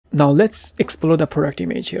Now let's explore the product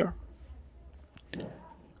image here.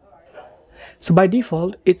 So by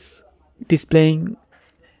default it's displaying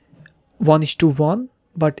 1:1,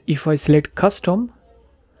 but if I select custom,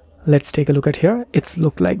 let's take a look at here, it's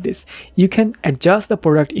look like this. You can adjust the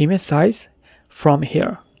product image size from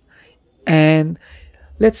here, and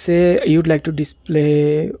let's say you'd like to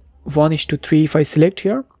display 1:3. If I select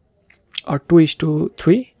here, or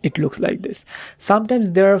 2:3, it looks like this.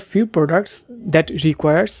 Sometimes there are a few products that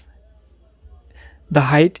requires the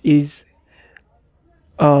height is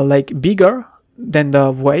like bigger than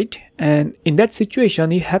the weight, and in that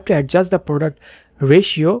situation you have to adjust the product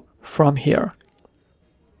ratio from here.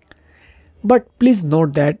 But please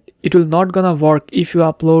note that it will not gonna work if you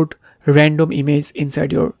upload random image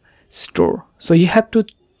inside your store. So you have to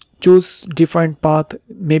choose different path.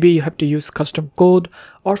 Maybe you have to use custom code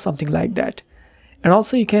or something like that. And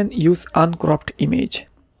also you can use uncropped image.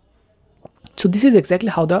 So this is exactly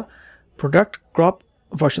how the product crop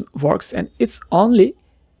version works, and it's only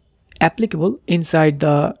applicable inside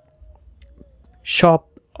the shop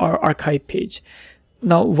or archive page.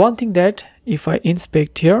 Now one thing that if I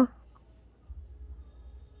inspect here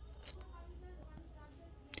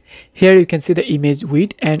you can see the image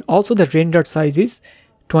width, and also the rendered size is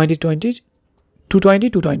 220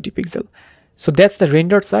 pixel. So that's the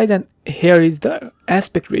rendered size, and here is the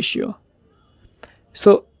aspect ratio.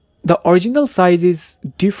 So the original size is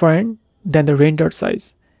different than the rendered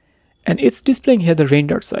size, and it's displaying here the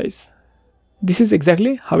rendered size. This is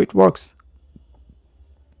exactly how it works.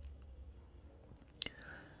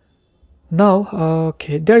 Now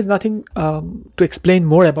okay, there is nothing to explain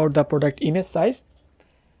more about the product image size.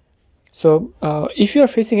 So if you are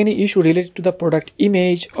facing any issue related to the product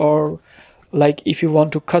image, or like if you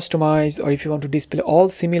want to customize, or if you want to display all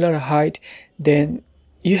similar height, then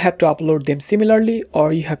you have to upload them similarly,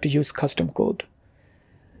 or you have to use custom code.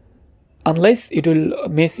 Unless it will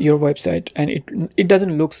mess your website and it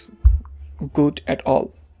doesn't look good at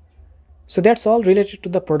all. So that's all related to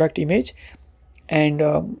the product image, and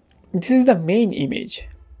this is the main image.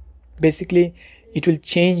 Basically it will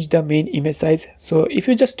change the main image size. So if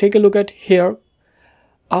you just take a look at here,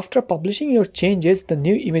 after publishing your changes, the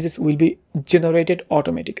new images will be generated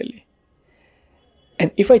automatically.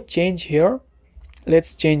 And if I change here,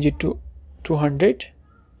 let's change it to 200,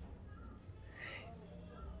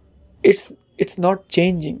 it's not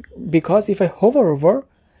changing, because if I hover over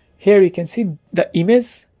here, you can see the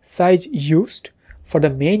image size used for the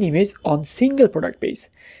main image on single product page.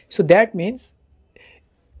 So that means,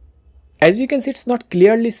 as you can see, it's not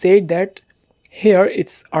clearly said that here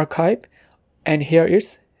it's archive and here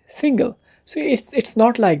it's single. So it's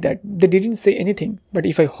not like that. They didn't say anything. But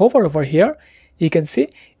if I hover over here, you can see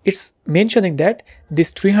it's mentioning that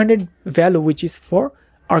this 300 value, which is for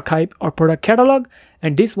archive or product catalog,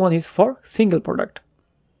 and this one is for single product.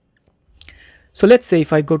 So let's say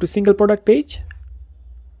if I go to single product page,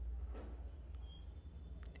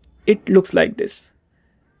 it looks like this.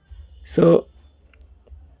 So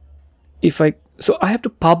I have to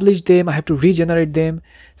publish them, I have to regenerate them.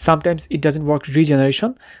 Sometimes it doesn't work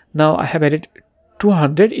regeneration. Now I have added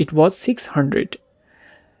 200, it was 600.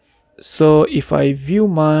 So if I view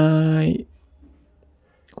my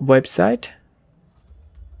website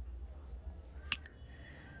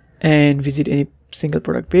and visit any single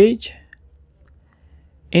product page,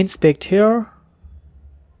 inspect here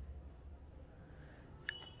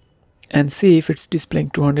and see if it's displaying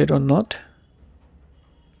 200 or not.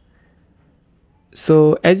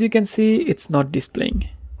 So as you can see, it's not displaying.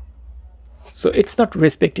 So it's not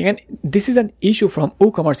respecting, and this is an issue from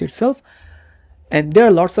WooCommerce itself, and there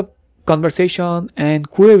are lots of conversation and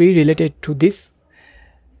query related to this,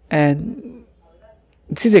 and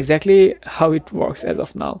this is exactly how it works as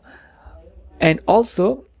of now. And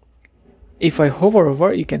also if I hover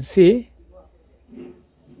over, you can see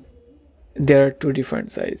there are two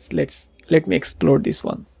different sizes. Let me explore this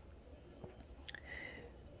one.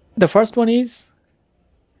 The first one is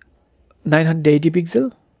 980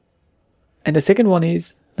 pixel and the second one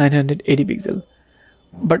is 980 pixel,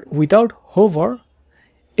 but without hover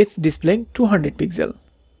it's displaying 200 pixel.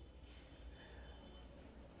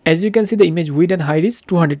 As you can see, the image width and height is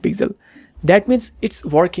 200 pixel. That means it's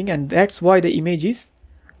working, and that's why the image is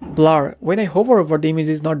blur. When I hover over, the image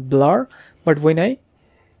is not blur, but when I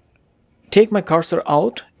take my cursor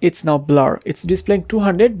out, it's now blur. It's displaying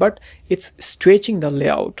 200, but it's stretching the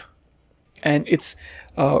layout and it's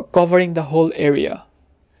covering the whole area.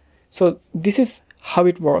 So this is how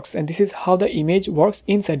it works, and this is how the image works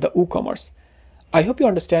inside the WooCommerce. I hope you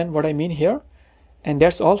understand what I mean here, and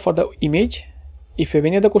that's all for the image. If you have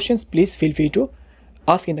any other questions, please feel free to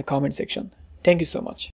ask in the comment section. Thank you so much.